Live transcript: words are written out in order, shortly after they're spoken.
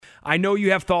I know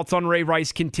you have thoughts on Ray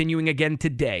Rice continuing again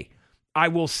today. I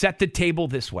will set the table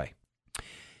this way.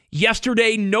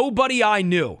 Yesterday, nobody I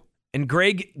knew, and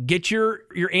Greg, get your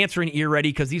answering ear ready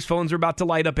because these phones are about to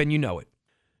light up and you know it.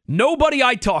 Nobody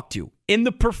I talked to in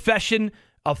the profession,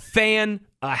 a fan,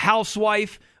 a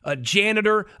housewife, a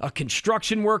janitor, a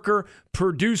construction worker,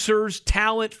 producers,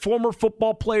 talent, former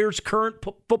football players, current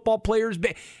football players,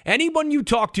 anyone you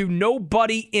talk to,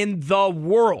 nobody in the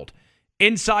world,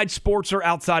 inside sports or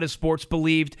outside of sports,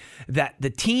 believed that the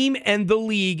team and the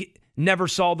league never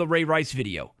saw the Ray Rice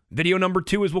video. Video number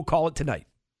 2, as we'll call it tonight.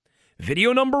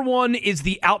 Video number 1 is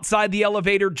the outside the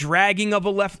elevator dragging of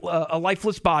a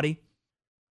lifeless body.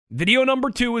 Video number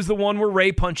 2 is the one where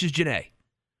Ray punches Janae.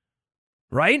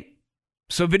 Right?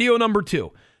 So video number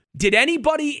 2. Did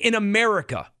anybody in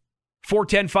America,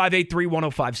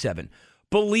 410-583-1057,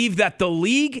 believe that the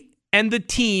league and the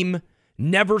team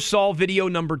never saw video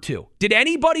number 2? Did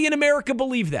anybody in America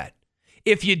believe that?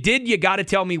 If you did, you got to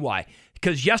tell me why.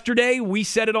 Because yesterday we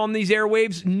said it on these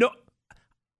airwaves. No,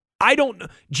 I don't.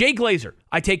 Jay Glazer,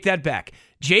 I take that back.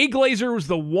 Jay Glazer was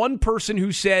the one person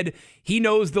who said he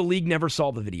knows the league never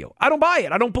saw the video. I don't buy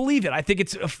it. I don't believe it. I think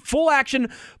it's a full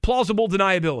action, plausible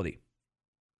deniability.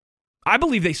 I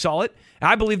believe they saw it.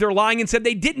 I believe they're lying and said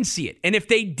they didn't see it. And if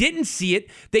they didn't see it,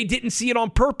 they didn't see it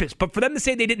on purpose. But for them to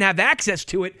say they didn't have access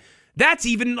to it, that's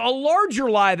even a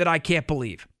larger lie that I can't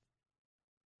believe.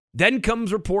 Then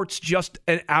comes reports just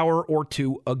an hour or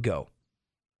two ago.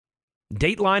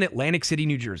 Dateline, Atlantic City,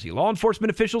 New Jersey. Law enforcement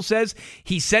official says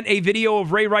he sent a video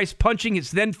of Ray Rice punching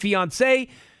his then fiancée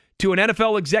to an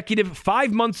NFL executive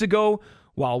 5 months ago,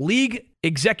 while league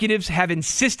executives have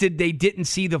insisted they didn't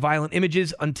see the violent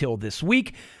images until this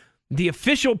week. The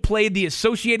official played the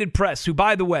Associated Press, who,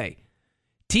 by the way,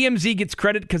 TMZ gets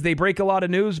credit because they break a lot of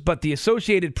news, but the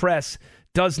Associated Press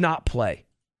does not play.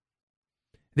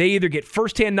 They either get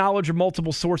firsthand knowledge or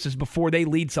multiple sources before they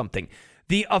lead something.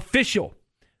 The official,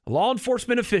 law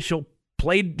enforcement official,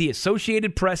 played the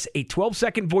Associated Press a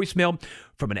 12-second voicemail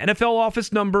from an NFL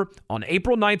office number on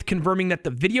April 9th, confirming that the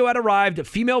video had arrived. A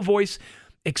female voice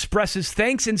expresses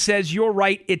thanks and says, "You're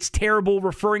right, it's terrible,"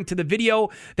 referring to the video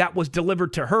that was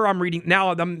delivered to her.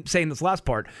 I'm saying this last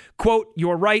part. Quote,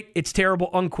 "You're right, it's terrible,"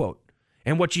 unquote.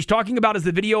 And what she's talking about is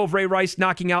the video of Ray Rice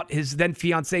knocking out his then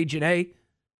fiancée, Janae,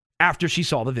 after she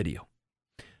saw the video.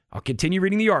 I'll continue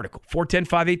reading the article,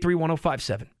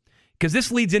 410-583-1057, because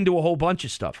this leads into a whole bunch of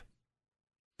stuff.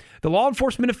 The law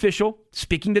enforcement official,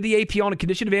 speaking to the AP on a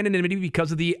condition of anonymity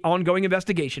because of the ongoing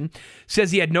investigation,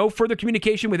 says he had no further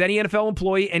communication with any NFL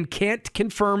employee and can't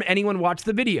confirm anyone watched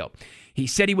the video. He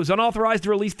said he was unauthorized to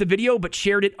release the video, but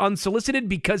shared it unsolicited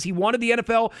because he wanted the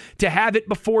NFL to have it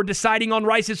before deciding on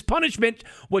Rice's punishment,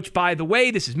 which, by the way,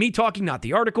 this is me talking, not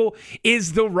the article,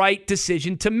 is the right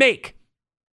decision to make.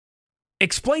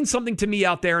 Explain something to me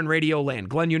out there in radio land.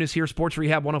 Glenn Eunice here, Sports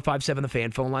Rehab 105.7 The Fan.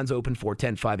 Phone lines open,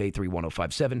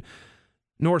 410-583-1057.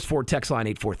 Norris Ford text line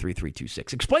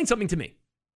 843-326. Explain something to me.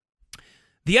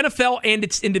 The NFL and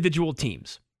its individual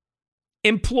teams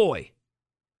employ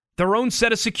their own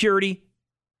set of security,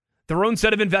 their own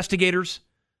set of investigators,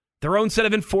 their own set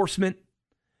of enforcement.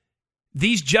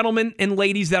 These gentlemen and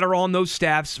ladies that are on those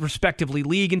staffs, respectively,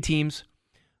 league and teams,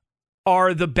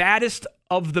 are the baddest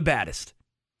of the baddest.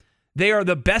 They are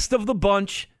the best of the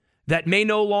bunch that may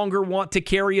no longer want to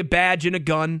carry a badge and a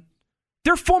gun.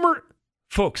 They're former,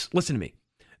 folks, listen to me.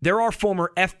 There are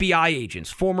former FBI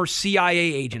agents, former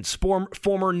CIA agents,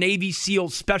 former Navy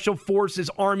SEALs, Special Forces,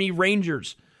 Army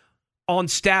Rangers on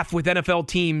staff with NFL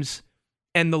teams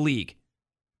and the league.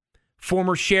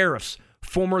 Former sheriffs,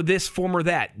 former this, former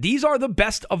that. These are the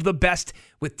best of the best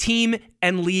with team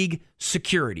and league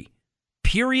security.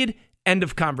 Period. End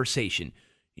of conversation.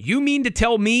 You mean to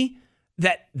tell me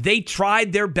that they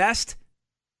tried their best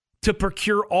to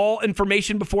procure all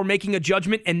information before making a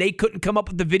judgment and they couldn't come up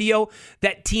with the video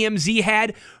that TMZ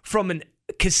had from a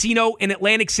casino in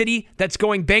Atlantic City that's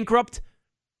going bankrupt?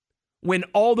 When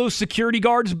all those security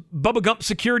guards, Bubba Gump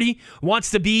Security, wants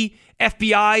to be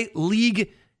FBI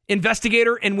league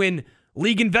investigator, and when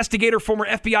league investigator, former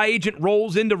FBI agent,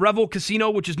 rolls into Revel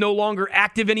Casino, which is no longer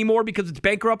active anymore because it's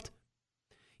bankrupt,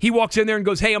 he walks in there and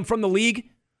goes, "Hey, I'm from the league.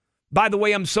 By the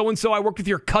way, I'm so-and-so. I worked with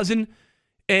your cousin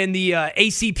in the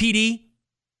ACPD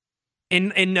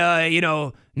in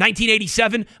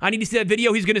 1987. I need to see that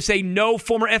video." He's going to say, "No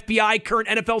former FBI, current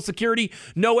NFL security.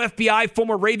 No FBI,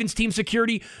 former Ravens team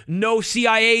security. No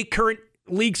CIA, current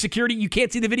league security. You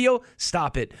can't see the video?"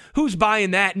 Stop it. Who's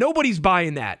buying that? Nobody's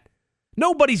buying that.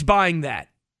 Nobody's buying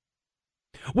that.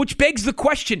 Which begs the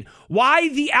question, why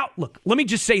the outlook? Let me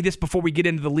just say this before we get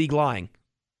into the league lying.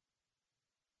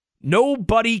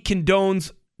 Nobody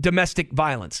condones domestic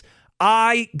violence.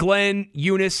 I, Glenn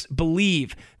Eunice,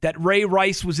 believe that Ray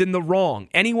Rice was in the wrong.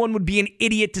 Anyone would be an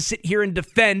idiot to sit here and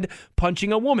defend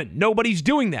punching a woman. Nobody's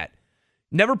doing that.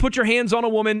 Never put your hands on a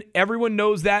woman. Everyone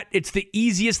knows that. It's the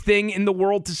easiest thing in the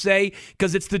world to say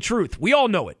because it's the truth. We all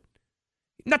know it.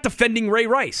 Not defending Ray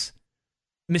Rice.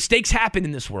 Mistakes happen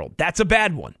in this world. That's a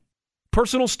bad one.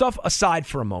 Personal stuff aside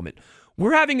for a moment.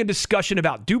 We're having a discussion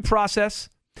about due process,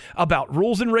 about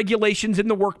rules and regulations in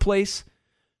the workplace,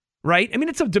 right? I mean,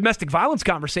 it's a domestic violence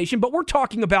conversation, but we're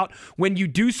talking about when you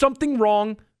do something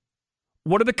wrong,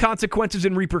 what are the consequences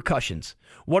and repercussions?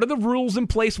 What are the rules in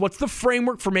place? What's the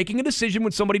framework for making a decision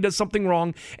when somebody does something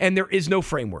wrong and there is no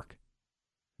framework?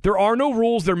 There are no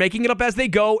rules. They're making it up as they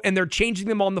go and they're changing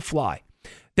them on the fly.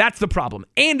 That's the problem.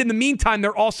 And in the meantime,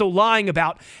 they're also lying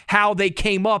about how they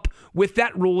came up with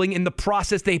that ruling and the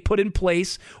process they put in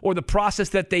place or the process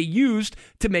that they used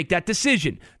to make that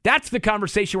decision. That's the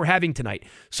conversation we're having tonight.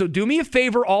 So do me a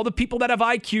favor, all the people that have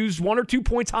IQs 1 or 2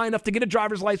 points high enough to get a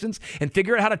driver's license and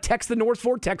figure out how to text the North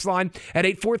Ford text line at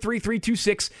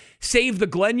 843-326. Save the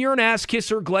Glenn, you're an ass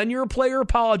kisser. Glenn, you're a player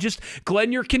apologist.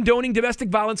 Glenn, you're condoning domestic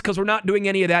violence because we're not doing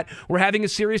any of that. We're having a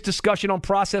serious discussion on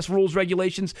process, rules,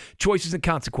 regulations, choices, and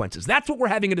consequences. That's what we're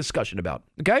having a discussion about,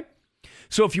 okay?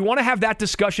 So if you want to have that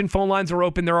discussion, phone lines are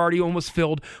open. They're already almost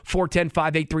filled.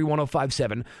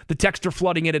 410-583-1057. The texts are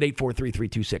flooding in at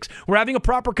 843-326. We're having a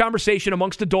proper conversation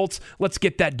amongst adults. Let's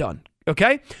get that done.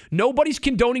 Okay? Nobody's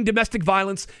condoning domestic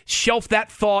violence. Shelf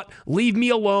that thought. Leave me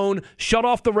alone. Shut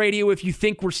off the radio if you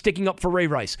think we're sticking up for Ray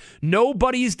Rice.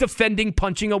 Nobody's defending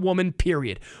punching a woman,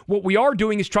 period. What we are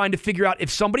doing is trying to figure out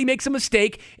if somebody makes a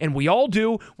mistake, and we all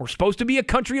do, we're supposed to be a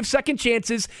country of second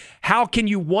chances. How can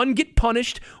you, one, get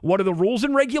punished? What are the rules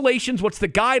and regulations? What's the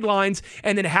guidelines?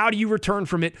 And then how do you return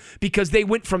from it? Because they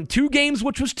went from 2 games,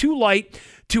 which was too light,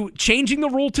 to changing the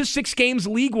rule to 6 games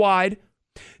league-wide,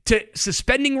 to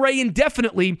suspending Ray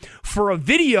indefinitely for a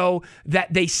video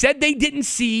that they said they didn't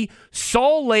see,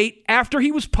 saw late after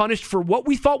he was punished for what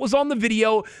we thought was on the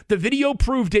video. The video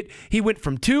proved it. He went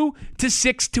from 2 to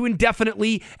 6 to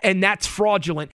indefinitely, and that's fraudulent.